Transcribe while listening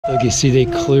Look, you see they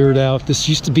cleared out. This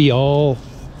used to be all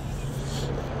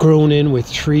grown in with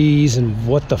trees and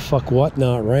what the fuck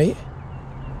whatnot, right?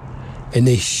 And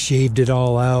they shaved it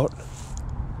all out.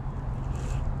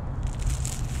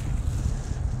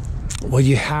 Well,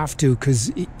 you have to,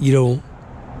 because, you know,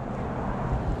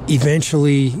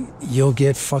 eventually you'll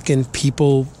get fucking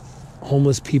people,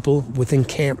 homeless people with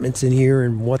encampments in here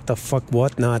and what the fuck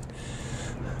whatnot.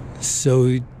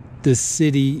 So the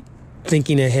city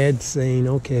thinking ahead, saying,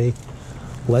 okay,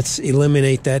 let's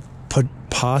eliminate that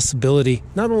possibility.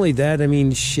 Not only that, I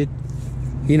mean, shit,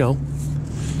 you know,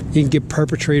 you can get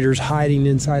perpetrators hiding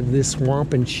inside of this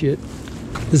swamp and shit.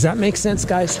 Does that make sense,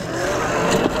 guys?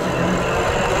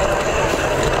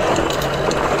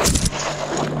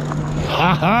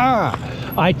 Haha!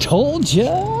 I told ya!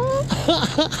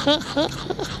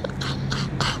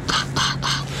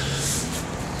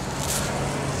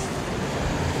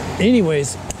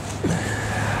 Anyways.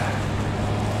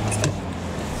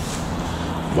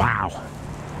 Wow.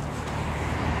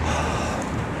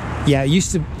 Yeah, I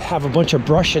used to have a bunch of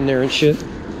brush in there and shit.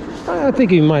 I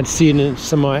think you might see it in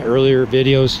some of my earlier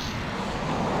videos.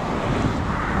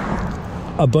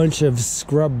 A bunch of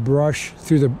scrub brush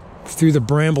through the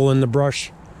bramble and the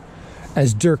brush,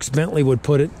 as Dierks Bentley would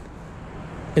put it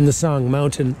in the song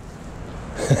Mountain.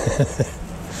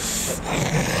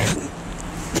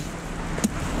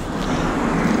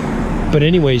 But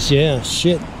anyways, yeah,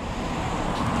 shit.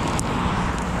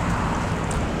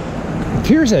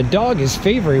 Appears that dog is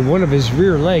favoring one of his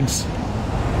rear legs.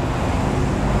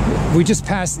 We just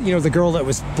passed, you know, the girl that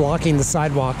was blocking the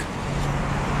sidewalk.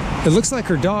 It looks like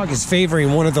her dog is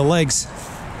favoring one of the legs.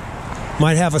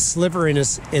 Might have a sliver in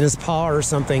his paw or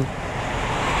something.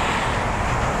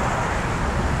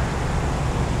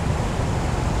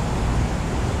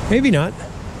 Maybe not.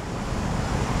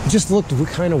 It just looked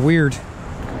kind of weird.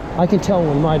 I can tell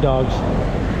when my dogs.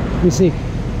 Let me see.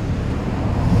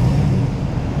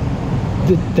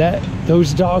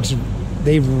 Those dogs,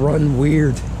 they run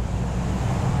weird.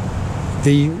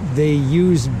 They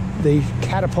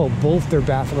catapult both their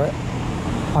back.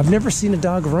 I've never seen a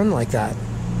dog run like that.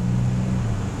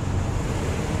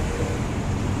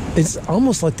 It's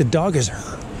almost like the dog is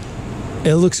hurt.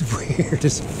 It looks weird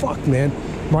as fuck, man.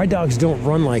 My dogs don't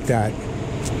run like that.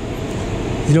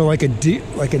 You know, like a deer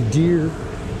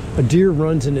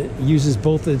runs and it uses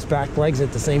both its back legs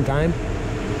at the same time.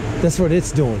 That's what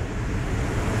it's doing.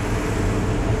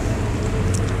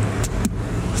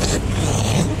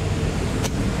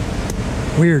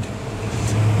 Weird.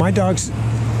 My dogs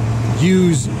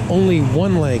use only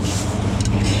one leg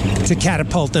to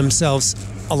catapult themselves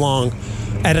along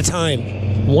at a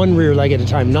time. One rear leg at a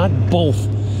time, not both.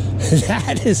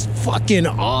 That is fucking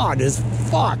odd as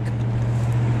fuck.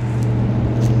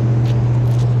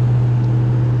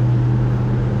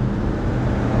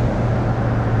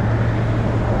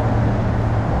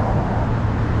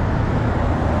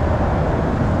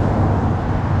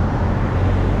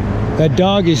 That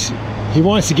dog he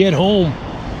wants to get home.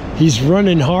 He's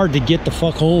running hard to get the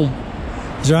fuck home.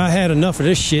 So I had enough of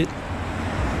this shit.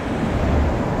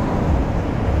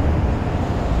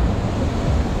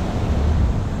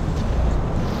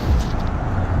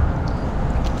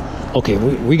 Okay,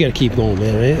 we gotta keep going,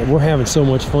 man. We're having so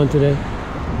much fun today.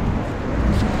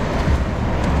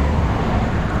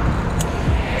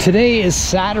 Today is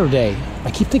Saturday.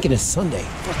 I keep thinking it's Sunday.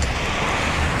 Fuck.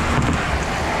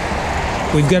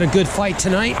 We've got a good fight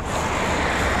tonight.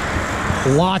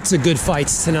 Lots of good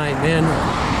fights tonight, man.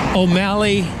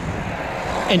 O'Malley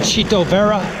and Chito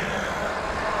Vera.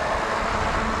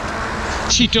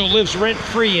 Chito lives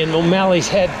rent-free in O'Malley's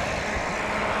head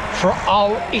for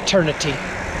all eternity.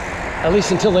 At least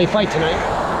until they fight tonight.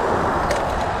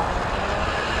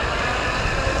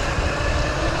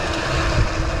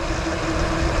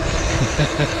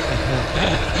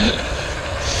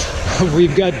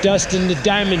 We've got Dustin the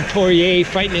Diamond Poirier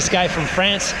fighting this guy from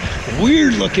France.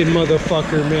 Weird looking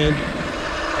motherfucker, man.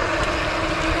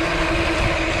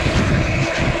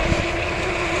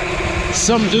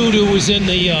 Some dude who was in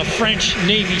the French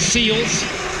Navy SEALs.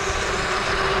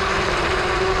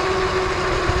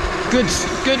 Good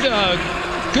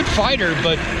fighter,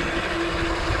 but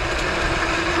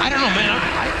I don't know, man.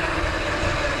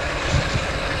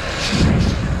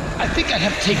 I think I'd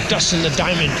have to take Dustin the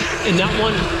Diamond in that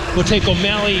one. We'll take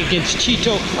O'Malley against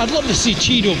Chito. I'd love to see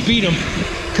Chito beat him,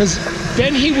 because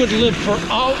then he would live for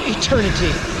all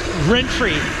eternity,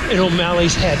 rent-free in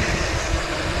O'Malley's head.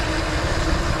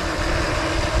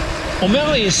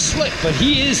 O'Malley is slick, but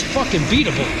he is fucking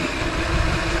beatable.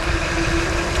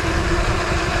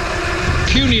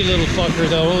 Puny little fucker,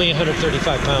 though, only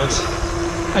 135 pounds.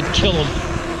 I'd kill him.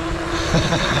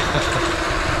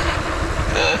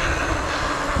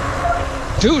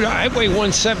 Dude, I weigh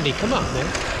 170. Come on, man.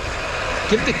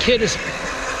 Give the kid his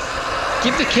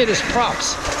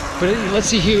props. But let's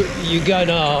see here. You got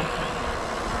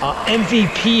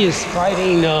MVP is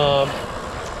fighting.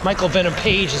 Michael Venom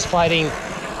Page is fighting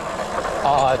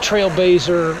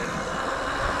Trailblazer.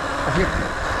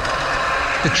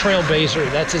 The Trailblazer.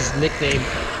 That's his nickname.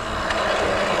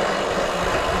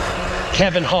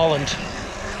 Kevin Holland.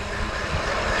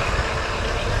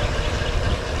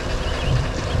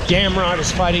 Gamrot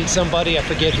is fighting somebody, I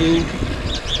forget who.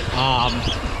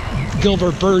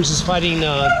 Gilbert Burns is fighting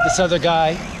this other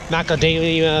guy,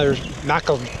 Macadamia.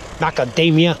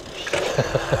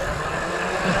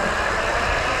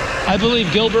 I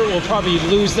believe Gilbert will probably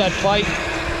lose that fight.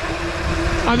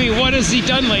 I mean, what has he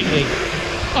done lately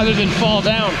other than fall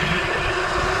down?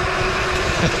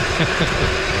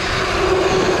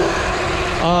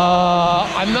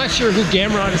 I'm not sure who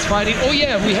Gamrot is fighting. Oh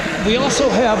yeah, we also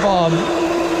have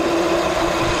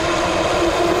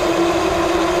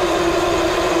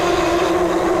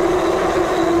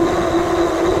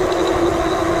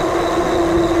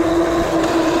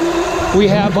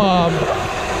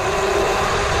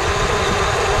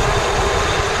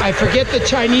I forget the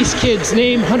Chinese kid's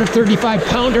name. 135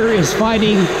 pounder is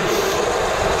fighting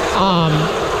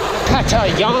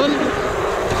Patayan.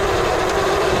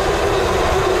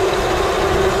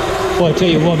 Well, I tell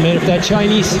you what, man, if that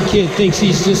Chinese kid thinks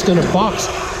he's just gonna box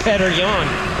Petr Yan,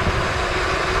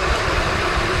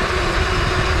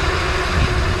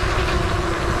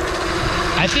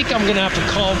 I think I'm gonna have to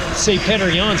say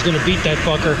Petr Yan's gonna beat that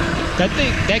fucker.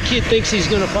 That kid thinks he's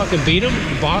gonna fucking beat him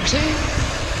boxing.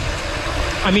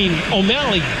 I mean,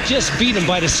 O'Malley just beat him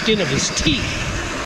by the skin of his teeth.